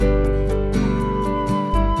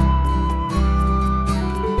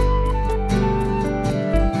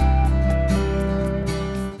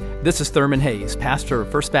This is Thurman Hayes, pastor of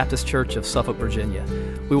First Baptist Church of Suffolk, Virginia.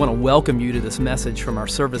 We want to welcome you to this message from our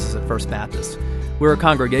services at First Baptist. We're a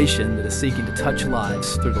congregation that is seeking to touch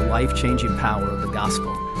lives through the life-changing power of the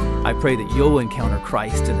gospel. I pray that you'll encounter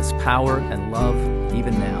Christ in His power and love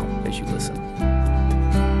even now as you listen.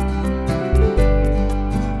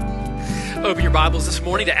 Open your Bibles this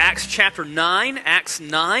morning to Acts chapter 9. Acts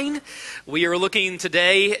 9. We are looking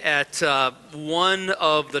today at one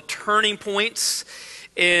of the turning points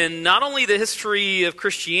in not only the history of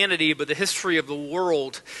Christianity, but the history of the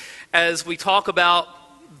world, as we talk about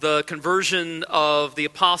the conversion of the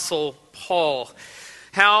Apostle Paul.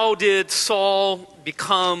 How did Saul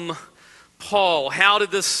become Paul? How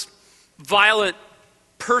did this violent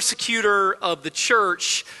persecutor of the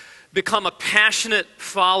church become a passionate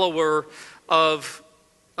follower of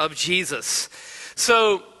Jesus?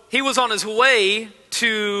 So he was on his way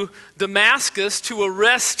to Damascus to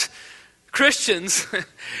arrest Christians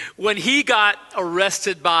when he got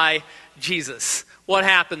arrested by Jesus. What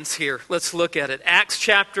happens here? Let's look at it. Acts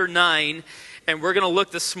chapter 9, and we're going to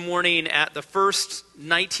look this morning at the first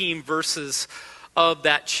 19 verses of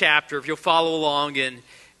that chapter, if you'll follow along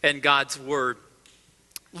in God's Word.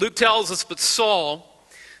 Luke tells us, but Saul,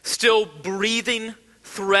 still breathing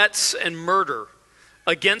threats and murder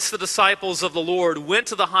against the disciples of the Lord, went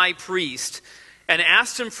to the high priest and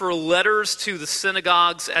asked him for letters to the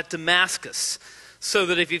synagogues at Damascus, so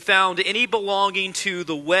that if he found any belonging to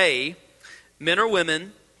the way, men or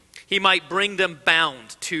women, he might bring them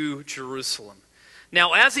bound to Jerusalem.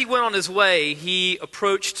 Now, as he went on his way, he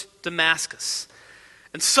approached Damascus,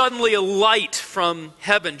 and suddenly a light from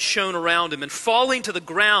heaven shone around him, and falling to the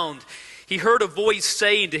ground, he heard a voice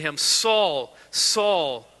saying to him, "Saul,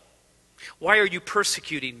 Saul, why are you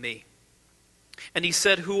persecuting me?" And he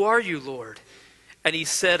said, "Who are you, Lord?" And he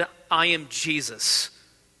said, "I am Jesus,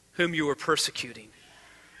 whom you are persecuting.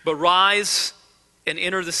 But rise and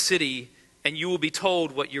enter the city, and you will be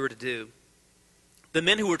told what you are to do." The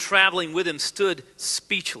men who were traveling with him stood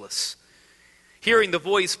speechless, hearing the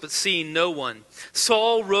voice but seeing no one.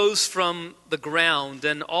 Saul rose from the ground,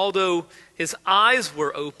 and although his eyes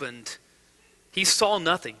were opened, he saw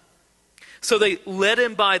nothing. So they led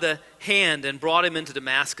him by the hand and brought him into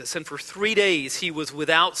Damascus. And for 3 days he was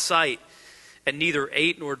without sight, and neither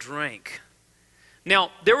ate nor drank.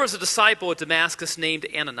 Now, there was a disciple at Damascus named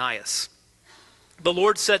Ananias. The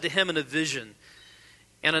Lord said to him in a vision,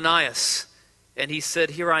 "Ananias." And he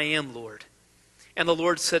said, "Here I am, Lord." And the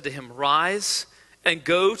Lord said to him, "Rise and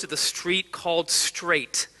go to the street called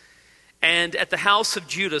Straight, and at the house of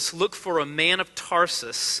Judas look for a man of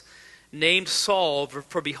Tarsus named Saul,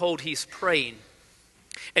 for behold, he's praying.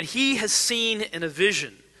 And he has seen in a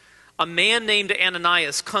vision a man named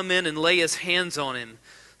Ananias come in and lay his hands on him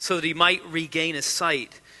so that he might regain his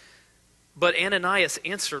sight." But Ananias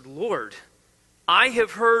answered, "Lord, I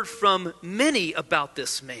have heard from many about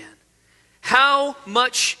this man, how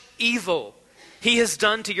much evil he has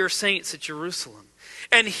done to your saints at Jerusalem.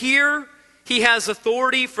 And here he has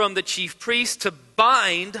authority from the chief priest to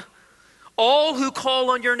bind all who call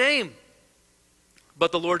on your name."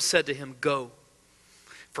 But the Lord said to him, "Go,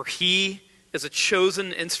 for he is a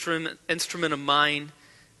chosen instrument of mine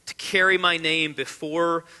to carry my name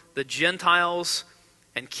before the Gentiles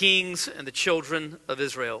and kings and the children of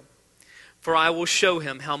Israel. For I will show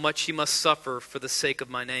him how much he must suffer for the sake of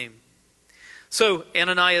my name." So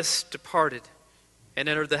Ananias departed and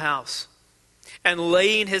entered the house. And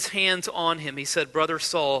laying his hands on him, he said, "Brother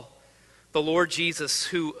Saul, the Lord Jesus,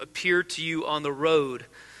 who appeared to you on the road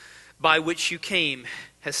by which you came,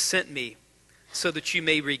 has sent me, so that you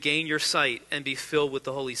may regain your sight and be filled with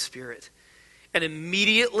the Holy Spirit." And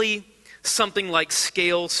immediately something like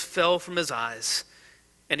scales fell from his eyes,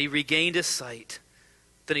 and he regained his sight.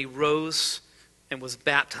 Then he rose and was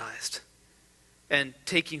baptized, and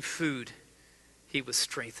taking food, he was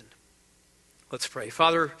strengthened. Let's pray.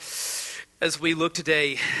 Father, as we look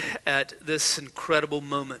today at this incredible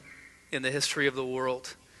moment in the history of the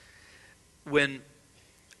world, when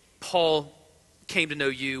Paul came to know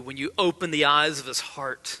you, when you opened the eyes of his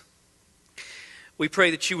heart, we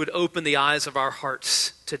pray that you would open the eyes of our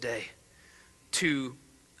hearts today to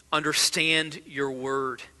understand your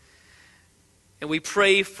word. And we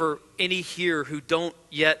pray for any here who don't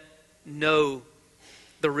yet know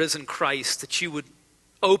the risen Christ, that you would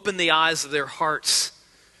open the eyes of their hearts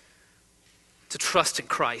to trust in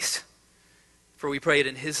Christ. For we pray it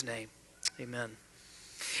in his name. Amen.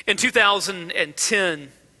 In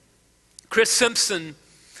 2010, Chris Simpson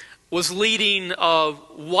was leading a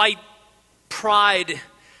white pride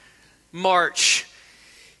march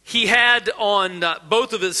he had on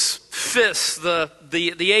both of his fists, the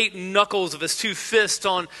 8 knuckles of his 2 fists,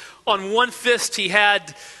 on one fist he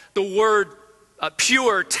had the word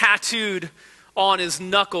pure tattooed on his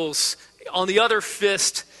knuckles. On the other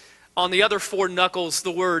fist, on the other 4 knuckles,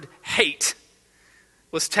 the word hate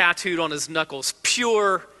was tattooed on his knuckles.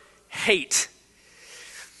 Pure hate.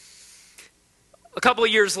 A couple of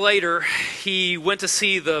years later, he went to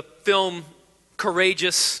see the film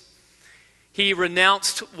Courageous. He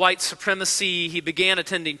renounced white supremacy. He began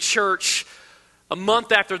attending church. A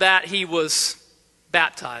month after that, he was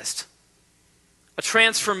baptized. A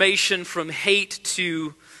transformation from hate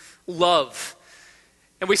to love.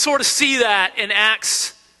 And we sort of see that in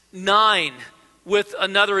Acts 9 with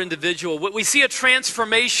another individual. We see a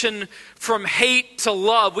transformation from hate to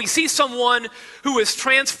love. We see someone who is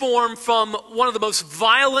transformed from one of the most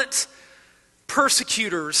violent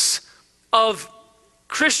persecutors of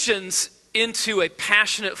Christians into a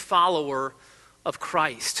passionate follower of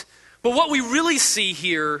Christ. But what we really see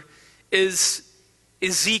here is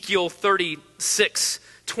Ezekiel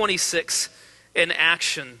 36:26 in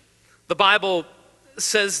action. The Bible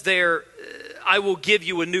says there, I will give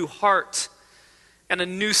you a new heart, and a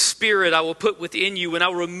new spirit I will put within you, and I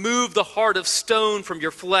will remove the heart of stone from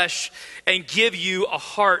your flesh and give you a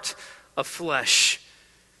heart of flesh.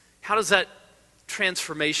 How does that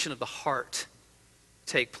transformation of the heart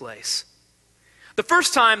take place? The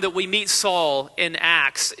first time that we meet Saul in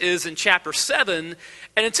Acts is in chapter 7,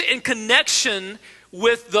 and it's in connection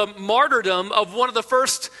with the martyrdom of one of the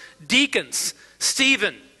first deacons,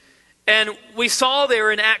 Stephen. And we saw there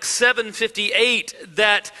in Acts 7:58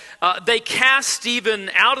 that they cast Stephen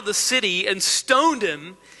out of the city and stoned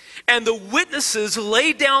him, and the witnesses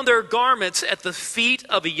laid down their garments at the feet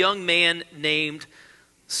of a young man named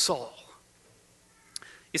Saul.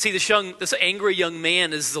 You see, this angry young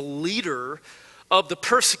man is the leader of the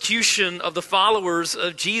persecution of the followers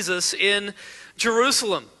of Jesus in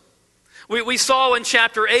Jerusalem. We saw in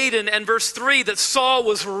chapter 8 and verse 3 that Saul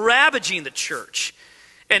was ravaging the church.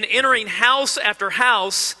 And entering house after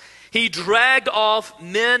house, he dragged off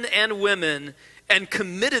men and women and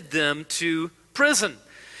committed them to prison.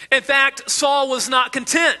 In fact, Saul was not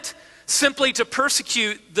content simply to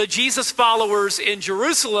persecute the Jesus followers in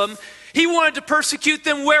Jerusalem. He wanted to persecute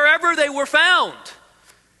them wherever they were found.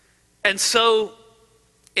 And so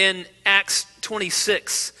in Acts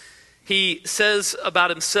 26, he says about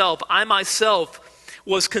himself, I myself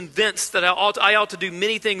was convinced that I ought to do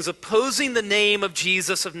many things opposing the name of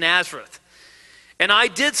Jesus of Nazareth. And I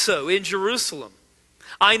did so in Jerusalem.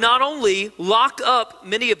 I not only locked up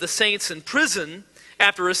many of the saints in prison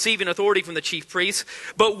after receiving authority from the chief priests,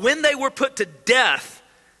 but when they were put to death,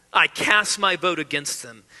 I cast my vote against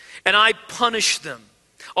them. And I punished them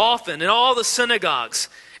often in all the synagogues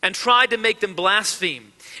and tried to make them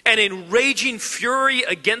blaspheme. And in raging fury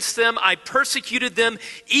against them, I persecuted them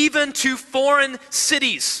even to foreign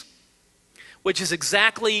cities, which is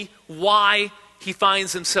exactly why he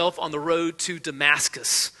finds himself on the road to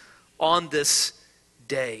Damascus on this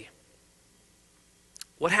day.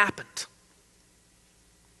 What happened?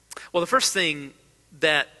 Well, the first thing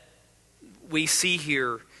that we see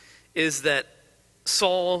here is that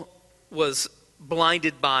Saul was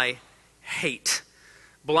blinded by hate.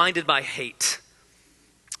 Blinded by hate.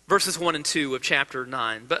 Verses 1 and 2 of chapter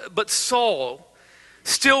 9. But Saul,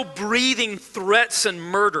 still breathing threats and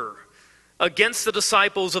murder against the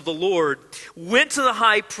disciples of the Lord, went to the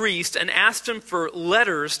high priest and asked him for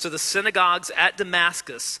letters to the synagogues at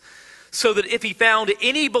Damascus, so that if he found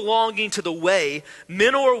any belonging to the way,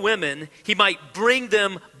 men or women, he might bring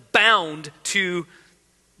them bound to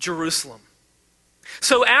Jerusalem.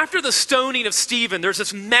 So after the stoning of Stephen, there's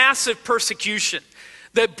this massive persecution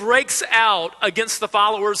that breaks out against the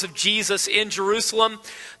followers of Jesus in Jerusalem.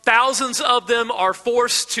 Thousands of them are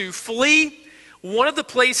forced to flee. One of the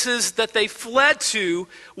places that they fled to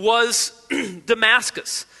was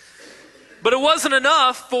Damascus. But it wasn't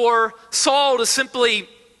enough for Saul to simply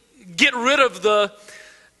get rid of the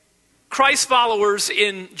Christ followers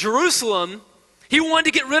in Jerusalem. He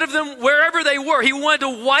wanted to get rid of them wherever they were. He wanted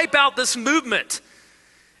to wipe out this movement.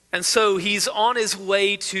 And so he's on his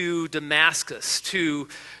way to Damascus to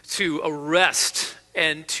arrest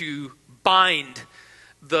and to bind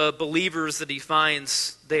the believers that he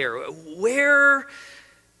finds there. Where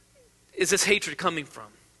is this hatred coming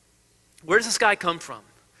from? Where does this guy come from?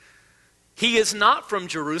 He is not from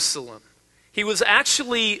Jerusalem. He was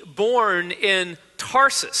actually born in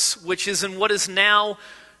Tarsus, which is in what is now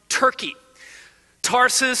Turkey.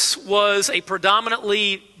 Tarsus was a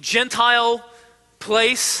predominantly Gentile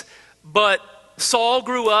place, but Saul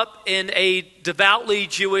grew up in a devoutly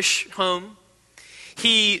Jewish home.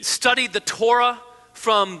 He studied the Torah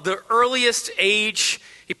from the earliest age.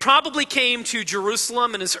 He probably came to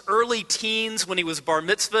Jerusalem in his early teens when he was bar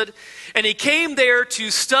mitzvahed, and he came there to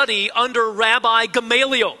study under Rabbi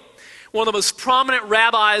Gamaliel, one of the most prominent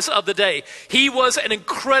rabbis of the day. He was an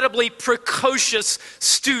incredibly precocious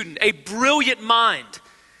student, a brilliant mind.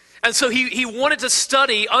 And so he wanted to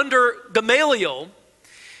study under Gamaliel.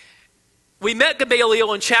 We met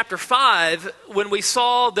Gamaliel in chapter 5 when we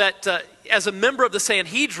saw that as a member of the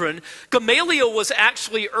Sanhedrin, Gamaliel was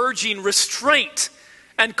actually urging restraint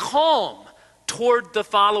and calm toward the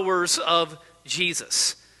followers of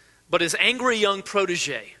Jesus. But his angry young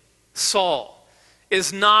protege, Saul,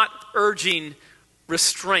 is not urging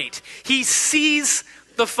restraint. He sees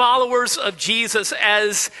the followers of Jesus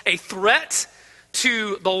as a threat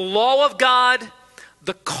to the law of God,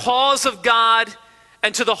 the cause of God,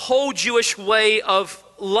 and to the whole Jewish way of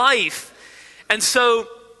life. And so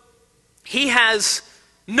he has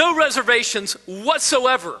no reservations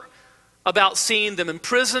whatsoever about seeing them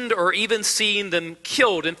imprisoned or even seeing them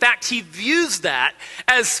killed. In fact, he views that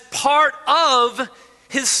as part of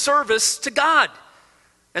his service to God.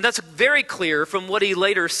 And that's very clear from what he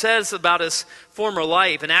later says about his former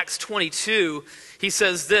life. In Acts 22, he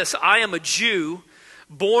says this, "I am a Jew,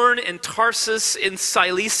 born in Tarsus in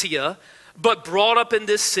Cilicia, but brought up in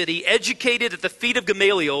this city, educated at the feet of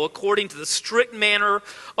Gamaliel, according to the strict manner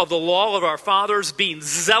of the law of our fathers, being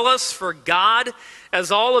zealous for God, as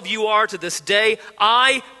all of you are to this day.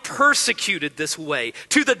 I persecuted this way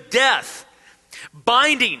to the death,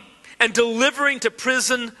 binding and delivering to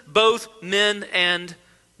prison both men and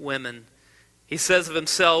women." He says of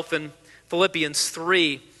himself in Philippians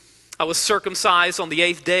 3, "I was circumcised on the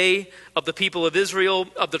 8th day of the people of Israel,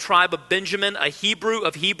 of the tribe of Benjamin, a Hebrew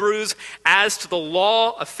of Hebrews, as to the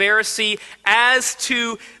law, a Pharisee, as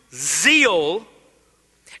to zeal,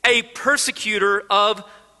 a persecutor of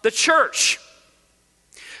the church."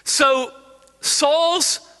 So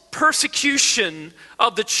Saul's persecution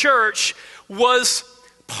of the church was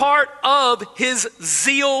part of his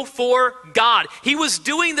zeal for God. He was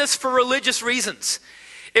doing this for religious reasons.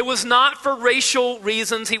 It was not for racial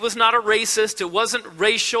reasons. He was not a racist. It wasn't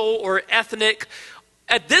racial or ethnic.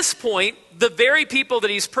 At this point, the very people that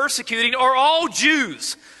he's persecuting are all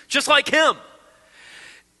Jews, just like him.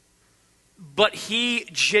 But he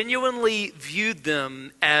genuinely viewed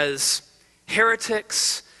them as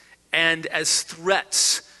heretics and as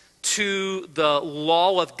threats to the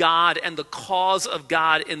law of God and the cause of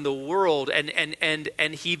God in the world.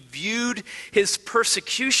 And he viewed his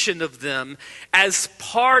persecution of them as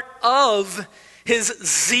part of his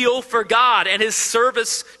zeal for God and his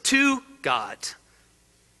service to God.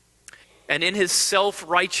 And in his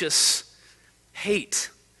self-righteous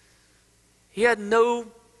hate, he had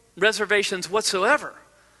no reservations whatsoever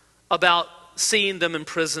about seeing them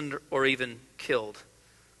imprisoned or even killed,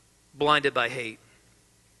 blinded by hate.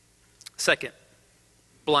 Second,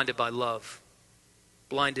 blinded by love.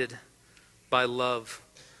 Blinded by love.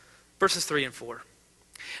 Verses 3 and 4.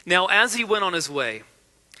 "Now as he went on his way,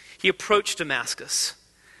 he approached Damascus,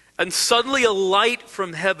 and suddenly a light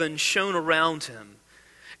from heaven shone around him.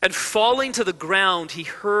 And falling to the ground, he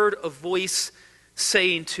heard a voice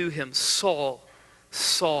saying to him, 'Saul,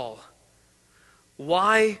 Saul,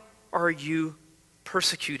 why are you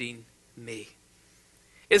persecuting me?'"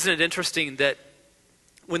 Isn't it interesting that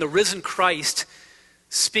when the risen Christ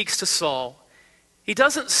speaks to Saul, he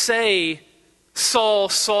doesn't say, "Saul,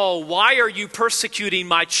 Saul, why are you persecuting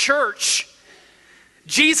my church?"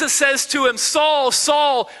 Jesus says to him, "Saul,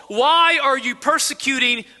 Saul, why are you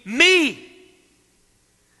persecuting me?"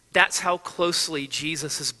 That's how closely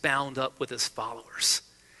Jesus is bound up with his followers.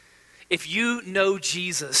 If you know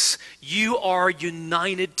Jesus, you are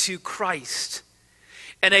united to Christ.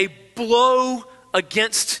 And a blow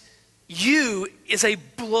against you is a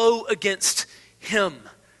blow against him.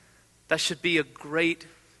 That should be a great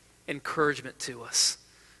encouragement to us,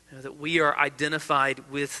 that we are identified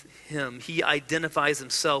with him. He identifies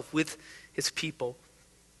himself with his people.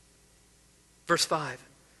 Verse 5.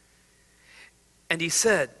 "And he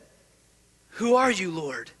said, 'Who are you,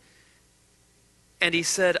 Lord?' And he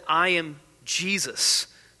said, 'I am Jesus,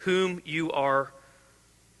 whom you are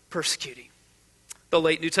persecuting.'" The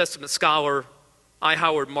late New Testament scholar I.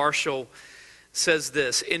 Howard Marshall says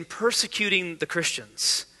this: "In persecuting the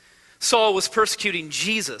Christians, Saul was persecuting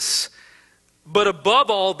Jesus. But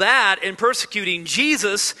above all that, in persecuting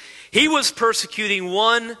Jesus, he was persecuting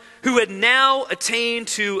one who had now attained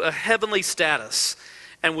to a heavenly status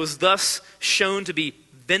and was thus shown to be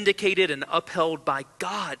vindicated and upheld by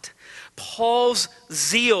God." Paul's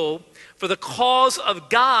zeal for the cause of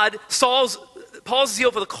God, Saul's Paul's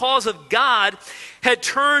zeal for the cause of God had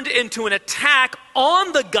turned into an attack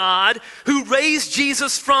on the God who raised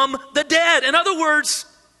Jesus from the dead. In other words,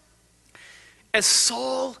 as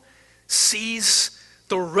Saul sees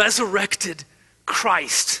the resurrected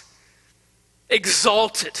Christ,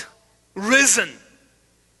 exalted, risen,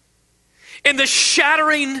 in the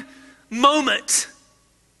shattering moment,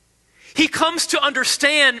 he comes to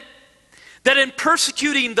understand that in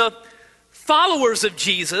persecuting the followers of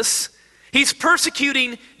Jesus, he's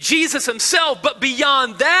persecuting Jesus himself. But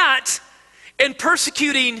beyond that, in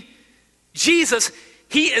persecuting Jesus,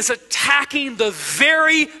 he is attacking the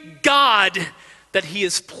very God that he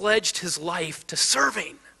has pledged his life to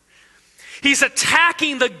serving. He's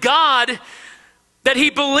attacking the God that he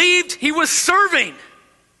believed he was serving.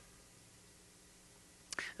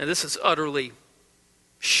 And this is utterly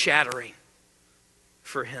shattering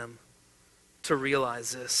for him to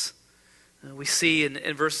realize this. We see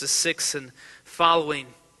in verses 6 and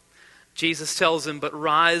following, Jesus tells him, "But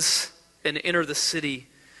rise and enter the city,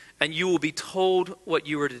 and you will be told what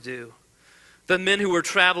you are to do." The men who were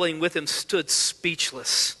traveling with him stood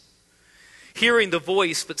speechless, hearing the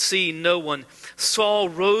voice but seeing no one. Saul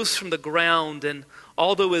rose from the ground, and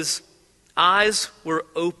although his eyes were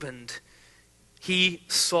opened, he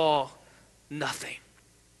saw nothing.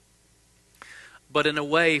 But in a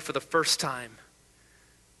way, for the first time,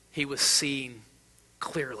 he was seeing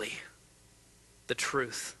clearly the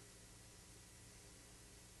truth.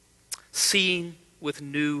 Seeing with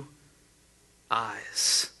new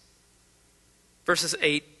eyes. Verses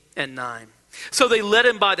 8 and 9. So they led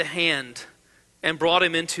him by the hand and brought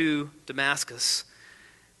him into Damascus.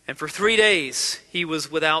 And for 3 days he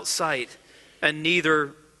was without sight and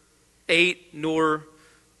neither ate nor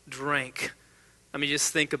drank. I mean,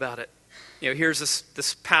 just think about it. Here's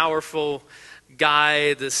this powerful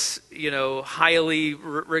guy, this, highly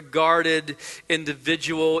regarded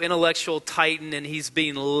individual, intellectual titan, and he's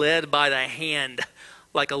being led by the hand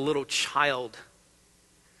like a little child.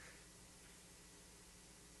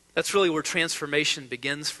 That's really where transformation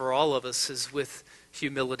begins for all of us, is with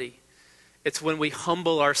humility. It's when we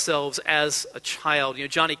humble ourselves as a child.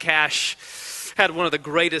 Johnny Cash had one of the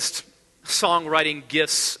greatest songwriting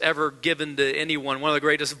gifts ever given to anyone, one of the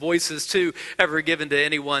greatest voices too ever given to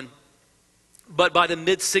anyone. But by the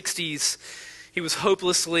mid-60s, he was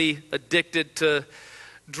hopelessly addicted to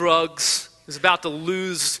drugs. He was about to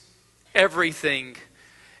lose everything.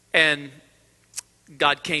 And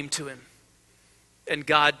God came to him. And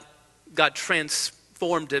God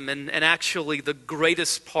transformed him. And actually the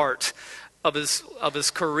greatest part of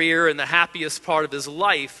his career and the happiest part of his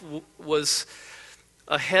life was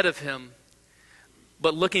ahead of him.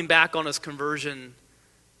 But looking back on his conversion,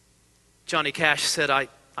 Johnny Cash said, I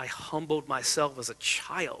humbled myself as a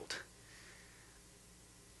child.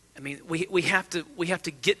 I mean, we have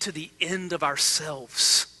to get to the end of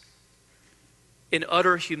ourselves in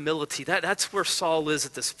utter humility. That's where Saul is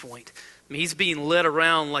at this point. I mean, he's being led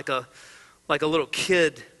around like a little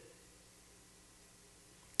kid.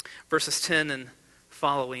 Verses 10 and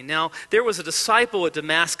following. Now, there was a disciple at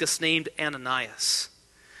Damascus named Ananias.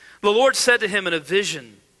 The Lord said to him in a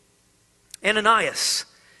vision, "Ananias."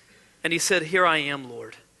 And he said, "Here I am,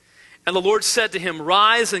 Lord." And the Lord said to him,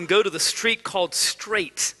 "Rise and go to the street called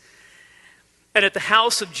Straight. And at the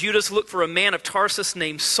house of Judas look for a man of Tarsus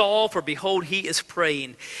named Saul, for behold, he is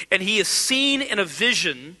praying. And he has seen in a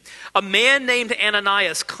vision a man named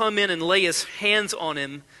Ananias come in and lay his hands on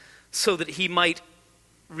him so that he might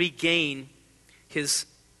regain his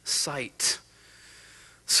sight."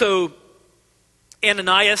 So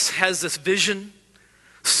Ananias has this vision.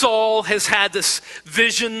 Saul has had this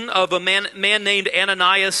vision of a man named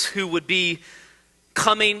Ananias who would be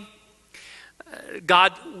coming.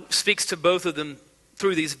 God speaks to both of them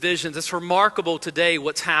through these visions. It's remarkable today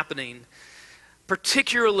what's happening,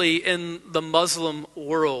 particularly in the Muslim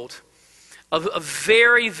world. A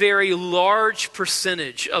very, very large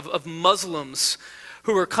percentage of Muslims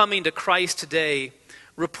who are coming to Christ today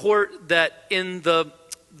report that in the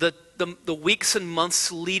weeks and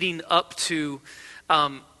months leading up to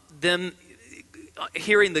them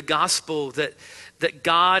hearing the gospel, that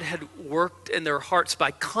God had worked in their hearts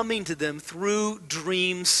by coming to them through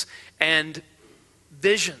dreams and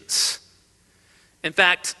visions. In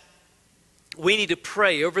fact, we need to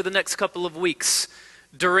pray over the next couple of weeks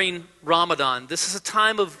during Ramadan. This is a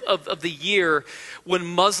time of the year when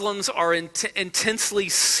Muslims are intensely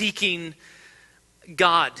seeking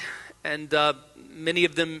God. And many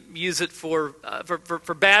of them use it for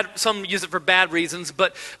bad. Some use it for bad reasons,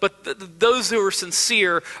 but those who are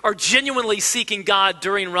sincere are genuinely seeking God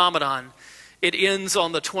during Ramadan. It ends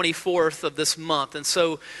on the 24th of this month. And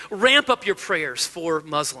so ramp up your prayers for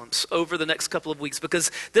Muslims over the next couple of weeks,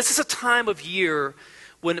 because this is a time of year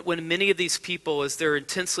when many of these people, as they're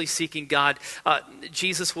intensely seeking God,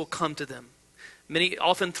 Jesus will come to them. Many,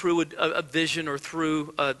 often through a vision or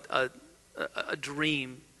through a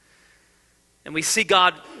dream. And we see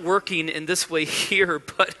God working in this way here,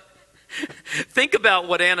 but think about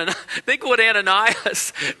what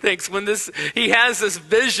Ananias thinks when he has this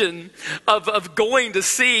vision of going to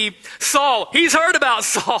see Saul. He's heard about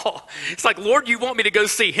Saul. It's like, Lord, you want me to go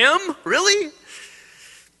see him? Really?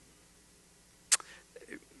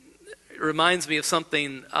 It reminds me of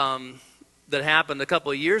something that happened a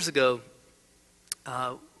couple of years ago.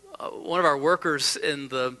 One of our workers in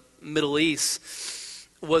the Middle East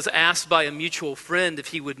was asked by a mutual friend if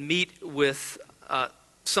he would meet with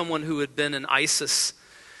someone who had been an ISIS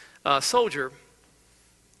soldier.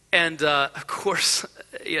 And of course,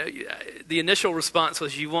 the initial response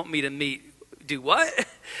was, "You want me to do what?"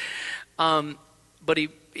 But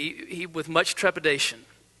he with much trepidation,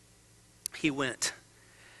 he went.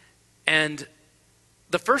 And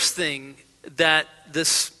the first thing that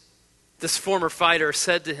this former fighter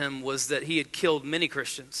said to him was that he had killed many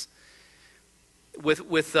Christians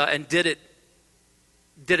and did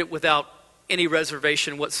it without any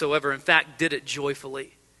reservation whatsoever. In fact, did it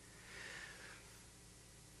joyfully.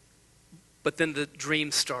 But then the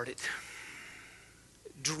dreams started.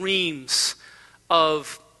 Dreams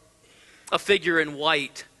of a figure in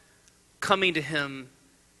white coming to him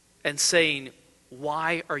and saying,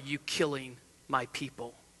 "Why are you killing my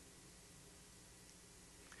people?"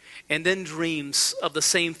 And then dreams of the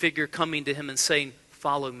same figure coming to him and saying,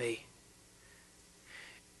 "Follow me."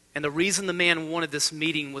 And the reason the man wanted this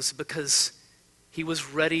meeting was because he was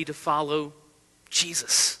ready to follow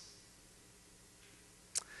Jesus.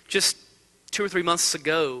 Just 2 or 3 months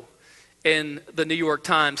ago in the New York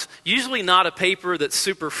Times, usually not a paper that's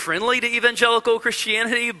super friendly to evangelical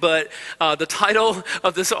Christianity, but the title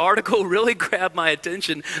of this article really grabbed my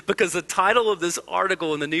attention, because the title of this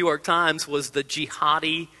article in the New York Times was "The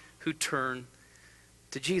Jihadi Who Turned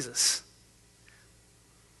to Jesus."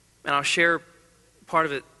 And I'll share part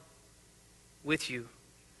of it with you.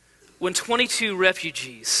 When 22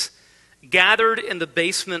 refugees gathered in the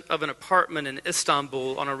basement of an apartment in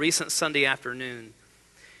Istanbul on a recent Sunday afternoon,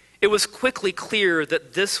 it was quickly clear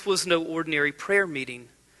that this was no ordinary prayer meeting.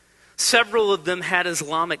 Several of them had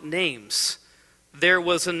Islamic names. There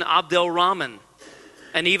was an Abdel Rahman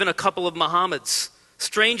and even a couple of Muhammads.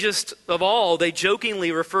 Strangest of all, they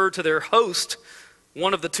jokingly referred to their host,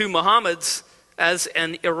 one of the two Muhammads, as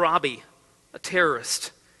an Irabi, a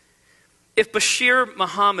terrorist. If Bashir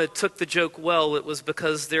Muhammad took the joke well, it was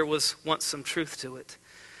because there was once some truth to it.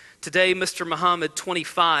 Today, Mr. Muhammad,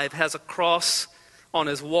 25, has a cross on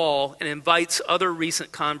his wall and invites other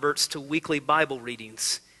recent converts to weekly Bible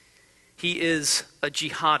readings. He is a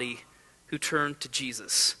jihadi who turned to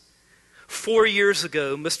Jesus. 4 years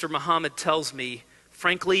ago, Mr. Muhammad tells me,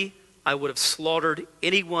 "Frankly, I would have slaughtered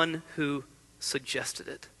anyone who suggested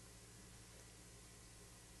it."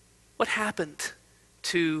 What happened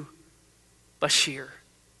to Bashir?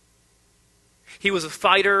 He was a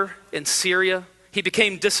fighter in Syria. He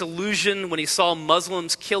became disillusioned when he saw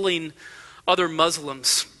Muslims killing other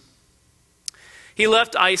Muslims. He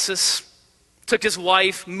left ISIS, took his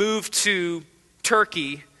wife, moved to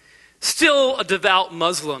Turkey. Still a devout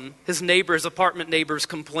Muslim. His apartment neighbors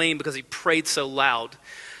complained because he prayed so loud.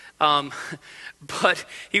 But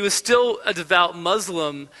he was still a devout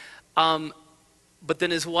Muslim. But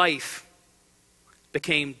then his wife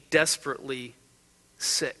became desperately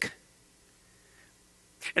sick.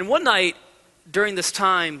 And one night during this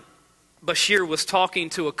time, Bashir was talking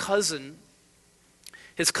to a cousin.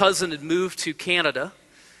 His cousin had moved to Canada.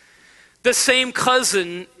 This same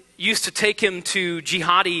cousin used to take him to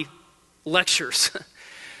jihadi lectures.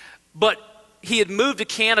 But he had moved to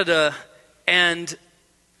Canada, and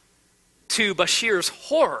to Bashir's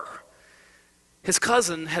horror, his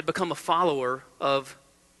cousin had become a follower of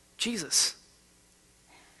Jesus.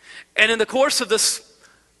 And in the course of this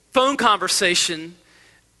phone conversation,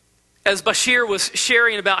 as Bashir was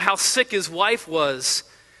sharing about how sick his wife was,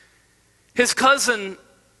 his cousin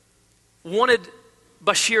wanted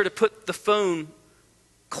Bashir to put the phone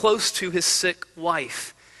close to his sick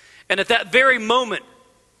wife. And at that very moment,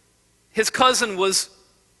 his cousin was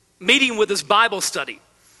meeting with his Bible study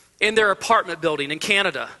in their apartment building in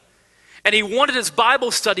Canada. And he wanted his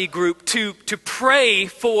Bible study group to pray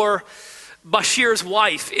for Bashir's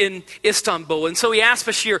wife in Istanbul. And so he asked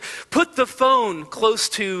Bashir, "Put the phone close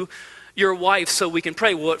to your wife so we can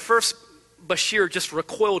pray." Well, at first, Bashir just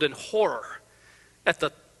recoiled in horror at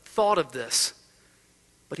the thought of this,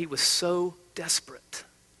 but he was so desperate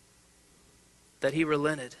that he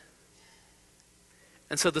relented.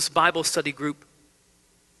 And so this Bible study group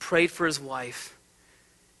prayed for his wife,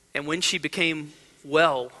 and when she became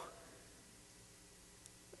well,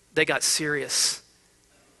 they got serious.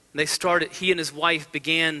 He and his wife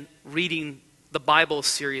began reading the Bible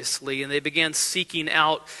seriously, and they began seeking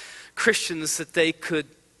out Christians that they could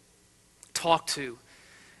talk to.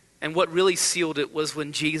 And what really sealed it was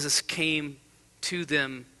when Jesus came to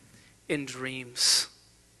them in dreams.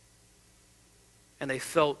 And they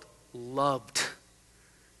felt loved,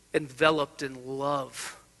 enveloped in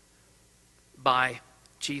love by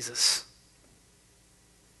Jesus.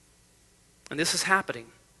 And this is happening.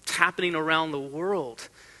 It's happening around the world.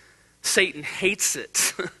 Satan hates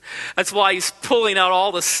it. That's why he's pulling out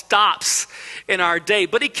all the stops in our day.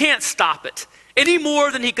 But he can't stop it any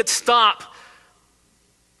more than he could stop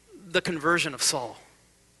the conversion of Saul.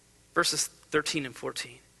 Verses 13 and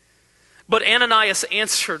 14. But Ananias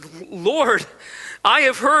answered, Lord, I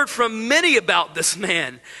have heard from many about this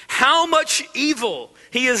man, how much evil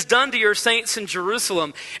he has done to your saints in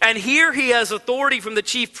Jerusalem. And here he has authority from the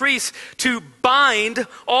chief priests to bind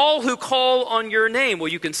all who call on your name. Well,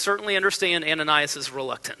 you can certainly understand Ananias'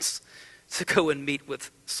 reluctance to go and meet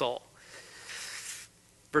with Saul.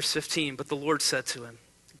 Verse 15, but the Lord said to him,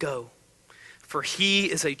 go, for he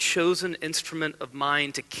is a chosen instrument of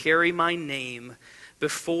mine to carry my name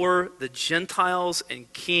before the Gentiles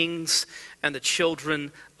and kings and the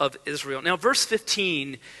children of Israel. Now, verse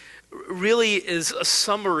 15 really is a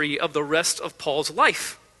summary of the rest of Paul's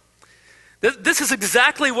life. This is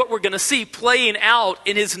exactly what we're going to see playing out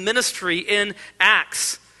in his ministry in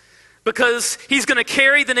Acts. Because he's going to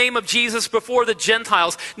carry the name of Jesus before the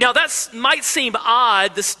Gentiles. Now that might seem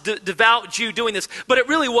odd, this devout Jew doing this, but it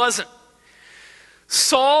really wasn't.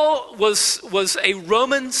 Saul was a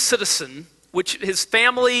Roman citizen, which his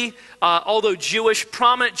family, although Jewish,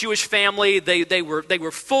 prominent Jewish family, they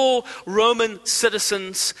were full Roman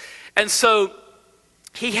citizens. And so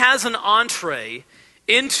he has an entree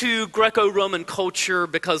into Greco-Roman culture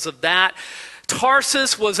because of that.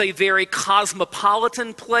 Tarsus was a very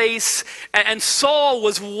cosmopolitan place, and Saul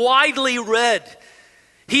was widely read.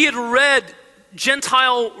 He had read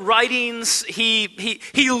Gentile writings. He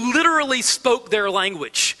literally spoke their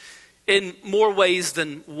language in more ways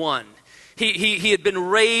than one. He had been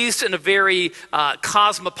raised in a very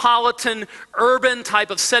cosmopolitan, urban type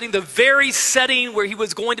of setting, the very setting where he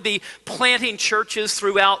was going to be planting churches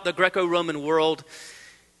throughout the Greco-Roman world.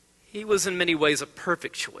 He was in many ways a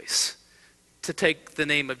perfect choice to take the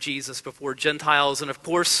name of Jesus before Gentiles. And of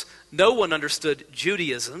course, no one understood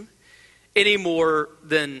Judaism any more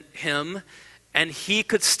than him. And he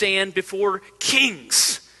could stand before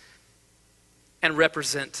kings and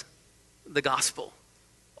represent the gospel.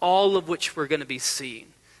 All of which we're going to be seeing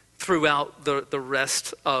throughout the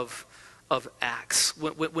rest of Acts.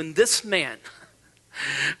 When this man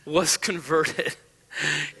was converted,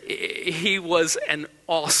 he was an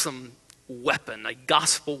awesome weapon, a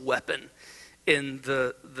gospel weapon in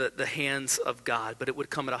the hands of God, but it would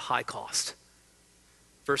come at a high cost.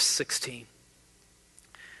 Verse 16.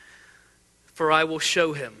 For I will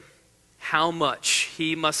show him how much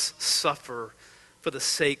he must suffer for the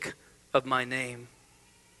sake of my name.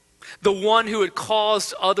 The one who had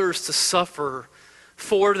caused others to suffer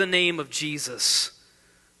for the name of Jesus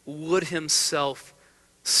would himself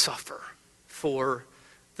suffer for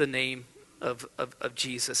the name of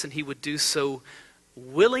Jesus. And he would do so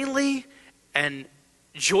willingly and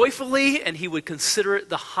joyfully, and he would consider it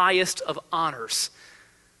the highest of honors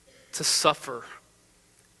to suffer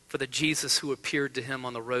for the Jesus who appeared to him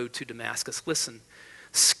on the road to Damascus. Listen,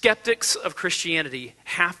 skeptics of Christianity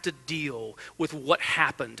have to deal with what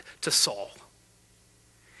happened to Saul.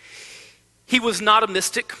 He was not a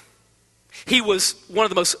mystic. He was one of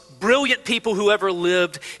the most brilliant people who ever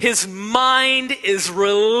lived. His mind is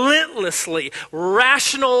relentlessly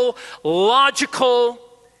rational, logical.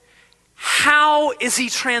 How is he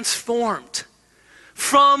transformed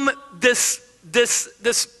from this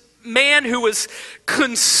man who was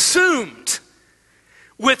consumed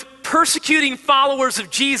with persecuting followers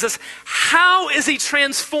of Jesus? How is he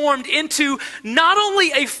transformed into not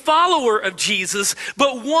only a follower of Jesus,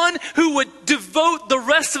 but one who would devote the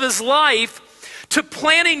rest of his life to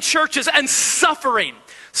planting churches and suffering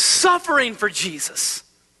for Jesus?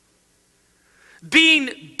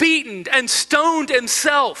 Being beaten and stoned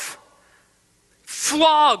himself,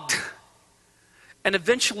 flogged, and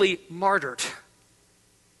eventually martyred.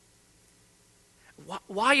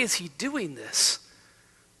 Why is he doing this?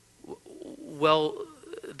 Well,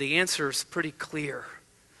 the answer is pretty clear.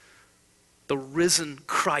 the risen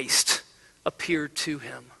Christ appeared to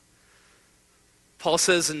him. Paul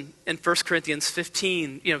says in 1 Corinthians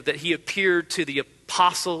 15, that he appeared to the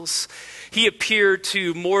apostles. He appeared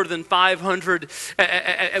to more than 500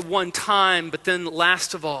 at one time, but then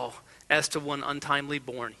last of all, as to one untimely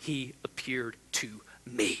born, he appeared to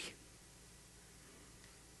me.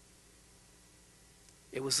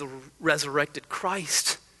 It was the resurrected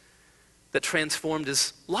Christ that transformed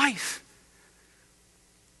his life.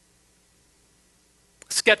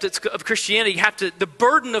 Skeptics of Christianity the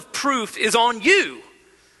burden of proof is on you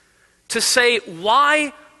to say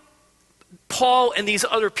why Paul and these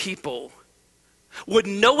other people would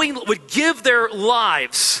give their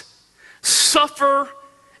lives, suffer,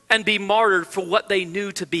 and be martyred for what they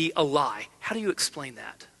knew to be a lie. How do you explain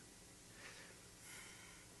that?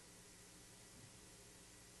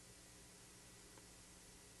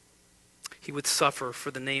 He would suffer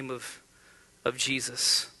for the name of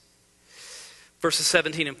Jesus. Verses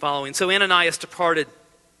 17 and following. So Ananias departed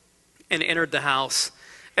and entered the house,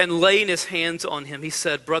 and laying his hands on him, he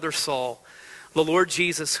said, Brother Saul, the Lord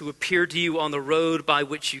Jesus, who appeared to you on the road by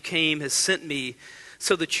which you came, has sent me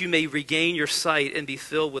so that you may regain your sight and be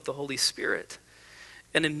filled with the Holy Spirit.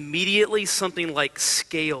 And immediately something like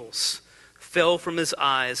scales fell from his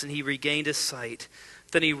eyes, and he regained his sight.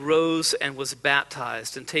 Then he rose and was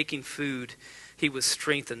baptized, and taking food, he was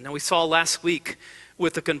strengthened. Now we saw last week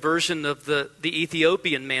with the conversion of the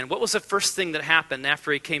Ethiopian man, what was the first thing that happened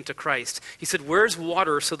after he came to Christ? He said, where's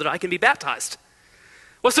water so that I can be baptized?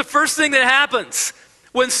 What's the first thing that happens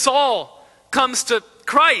when Saul comes to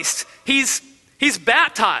Christ? He's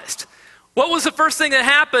baptized. What was the first thing that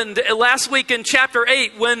happened last week in chapter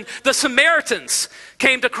 8 when the Samaritans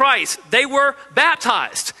came to Christ? They were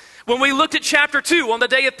baptized. When we looked at chapter 2 on the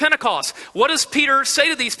day of Pentecost, what does Peter say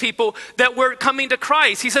to these people that were coming to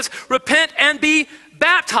Christ? He says, repent and be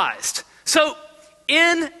baptized. So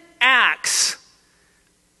in Acts,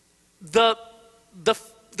 the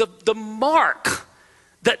mark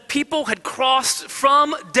that people had crossed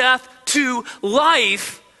from death to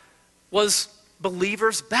life was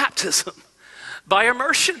believers' baptism by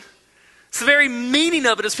immersion. It's the very meaning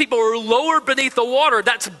of it. As people are lowered beneath the water,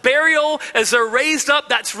 that's burial. As they're raised up,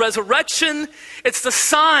 that's resurrection. It's the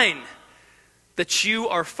sign that you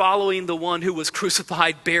are following the one who was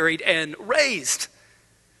crucified, buried, and raised.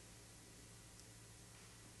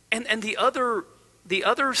 And the other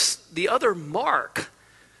mark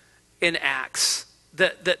in Acts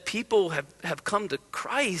that people have come to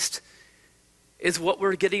Christ is what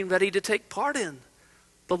we're getting ready to take part in,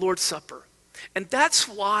 the Lord's Supper. And that's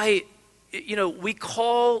why we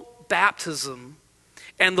call baptism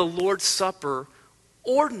and the Lord's Supper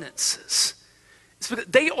ordinances. It's because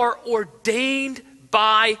they are ordained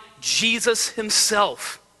by Jesus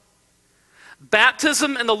himself.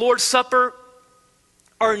 Baptism and the Lord's Supper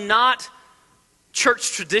are not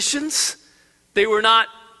church traditions. They were not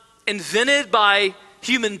invented by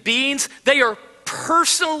human beings. They are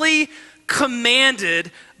personally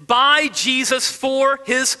commanded by Jesus for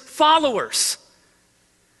his followers.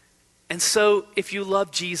 And so if you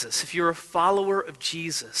love Jesus, if you're a follower of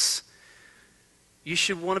Jesus, you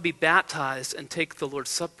should want to be baptized and take the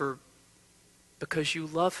Lord's Supper because you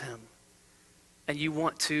love him and you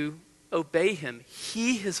want to obey him.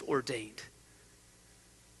 He has ordained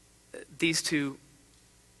these two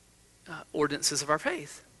ordinances of our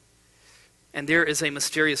faith. And there is a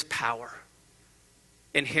mysterious power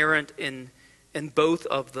inherent in both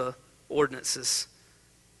of the ordinances.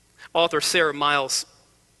 Author Sarah Miles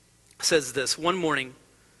says this: one morning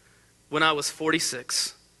when I was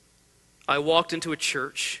 46, I walked into a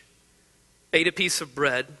church, ate a piece of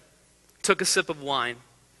bread, took a sip of wine.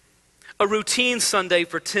 A routine Sunday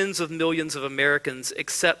for tens of millions of Americans,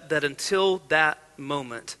 except that until that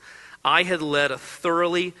moment, I had led a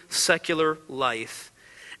thoroughly secular life,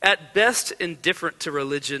 at best indifferent to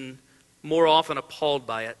religion, more often appalled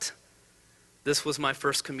by it. This was my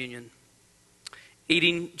first communion.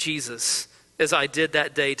 Eating Jesus, as I did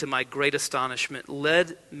that day to my great astonishment,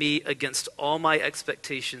 led me against all my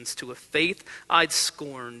expectations to a faith I'd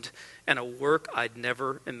scorned and a work I'd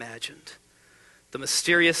never imagined. The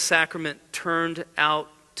mysterious sacrament turned out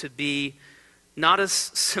to be not a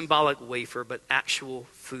symbolic wafer, but actual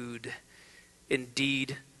food,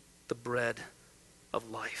 indeed the bread of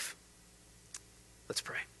life. Let's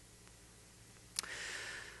pray.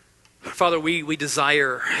 Father, we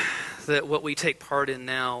desire that what we take part in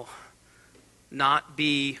now not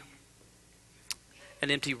be an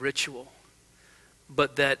empty ritual,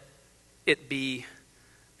 but that it be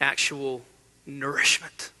actual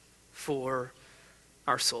nourishment for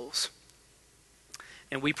our souls.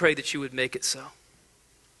 And we pray that you would make it so.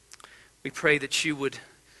 We pray that you would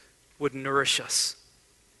nourish us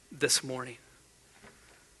this morning.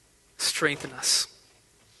 Strengthen us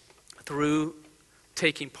through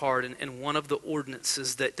taking part in one of the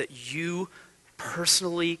ordinances that you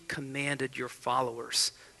personally commanded your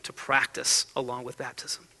followers to practice along with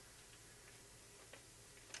baptism.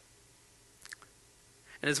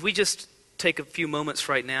 And as we just take a few moments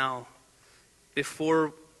right now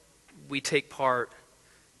before we take part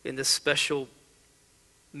in this special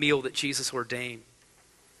meal that Jesus ordained,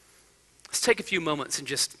 let's take a few moments and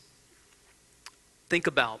just think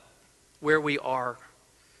about where we are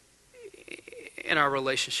in our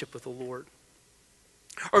relationship with the Lord.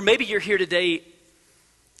 Or maybe you're here today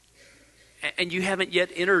and you haven't yet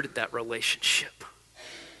entered that relationship.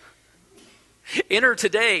 Enter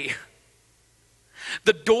today.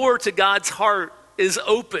 The door to God's heart is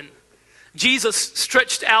open. Jesus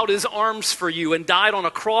stretched out his arms for you and died on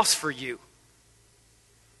a cross for you.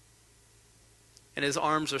 And his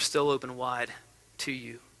arms are still open wide to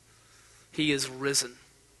you. He is risen.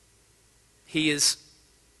 He is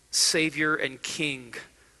Savior and King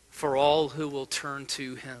for all who will turn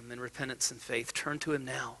to him in repentance and faith. Turn to him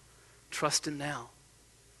now. Trust him now.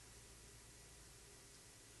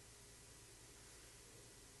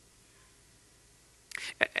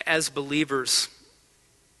 As believers,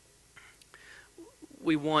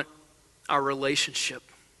 we want our relationship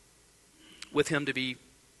with him to be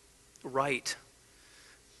right.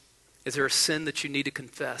 Is there a sin that you need to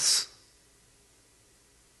confess?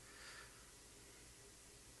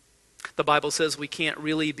 The Bible says we can't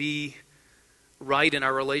really be right in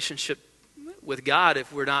our relationship with God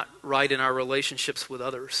if we're not right in our relationships with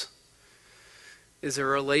others. Is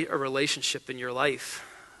there a relationship in your life,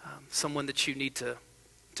 someone that you need to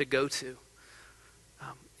go to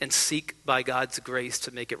and seek by God's grace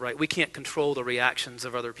to make it right? We can't control the reactions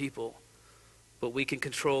of other people, but we can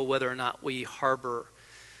control whether or not we harbor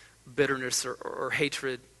bitterness or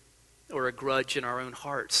hatred or a grudge in our own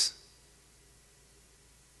hearts.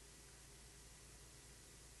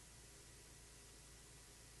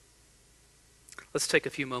 Let's take a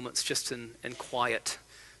few moments just in quiet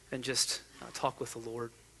and just talk with the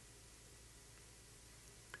Lord.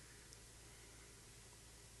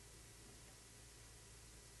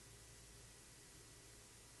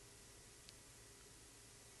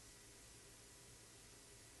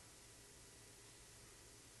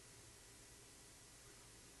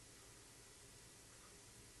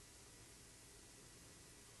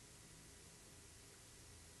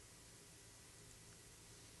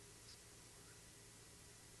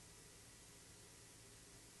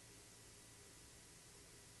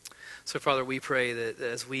 So, Father, we pray that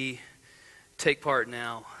as we take part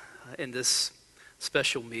now in this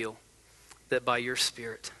special meal, that by your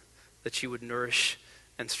Spirit, that you would nourish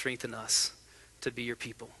and strengthen us to be your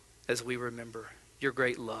people as we remember your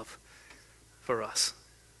great love for us.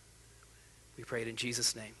 We pray it in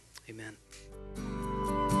Jesus' name. Amen.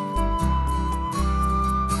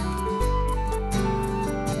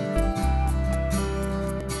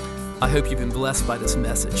 I hope you've been blessed by this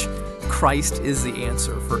message. Christ is the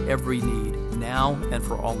answer for every need, now and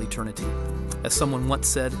for all eternity. As someone once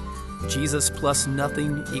said, Jesus plus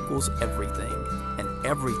nothing equals everything, and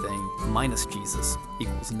everything minus Jesus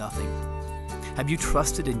equals nothing. Have you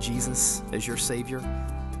trusted in Jesus as your Savior?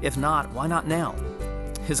 If not, why not now?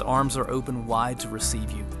 His arms are open wide to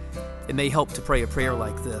receive you. It may help to pray a prayer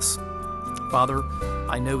like this. Father,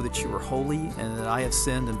 I know that you are holy and that I have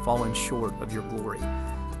sinned and fallen short of your glory.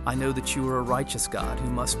 I know that you are a righteous God who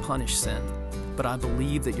must punish sin, but I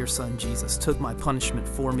believe that your Son Jesus took my punishment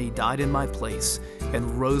for me, died in my place,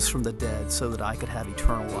 and rose from the dead so that I could have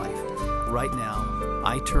eternal life. Right now,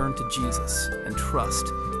 I turn to Jesus and trust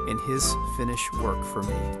in his finished work for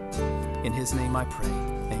me. In his name I pray,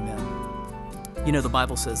 amen. You know, the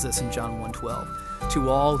Bible says this in John 1:12, to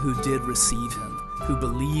all who did receive him, who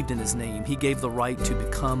believed in his name, he gave the right to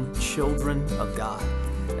become children of God.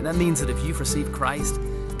 And that means that if you've received Christ,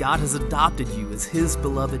 God has adopted you as his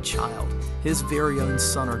beloved child, his very own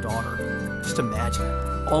son or daughter. Just imagine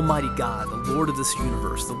it. Almighty God, the Lord of this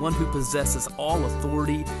universe, the one who possesses all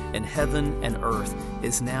authority in heaven and earth,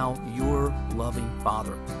 is now your loving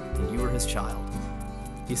Father, and you are his child.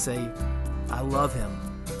 You say, I love him.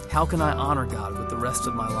 How can I honor God with the rest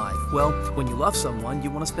of my life? Well, when you love someone, you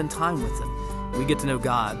want to spend time with them. We get to know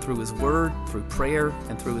God through his word, through prayer,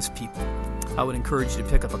 and through his people. I would encourage you to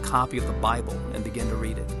pick up a copy of the Bible and begin to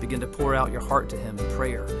read it. Begin to pour out your heart to him in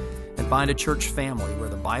prayer. And find a church family where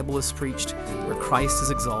the Bible is preached, where Christ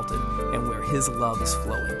is exalted, and where his love is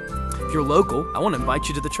flowing. If you're local, I want to invite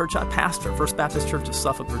you to the church I pastor, First Baptist Church of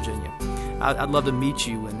Suffolk, Virginia. I'd love to meet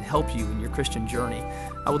you and help you in your Christian journey.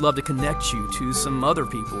 I would love to connect you to some other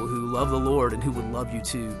people who love the Lord and who would love you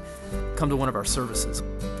too. Come to one of our services.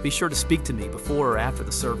 Be sure to speak to me before or after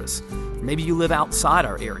the service. Maybe you live outside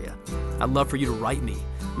our area. I'd love for you to write me.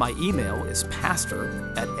 My email is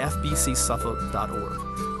pastor@fbcsuffolk.org.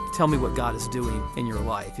 Tell me what God is doing in your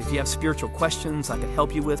life. If you have spiritual questions I can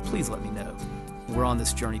help you with, please let me know. We're on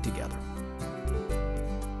this journey together.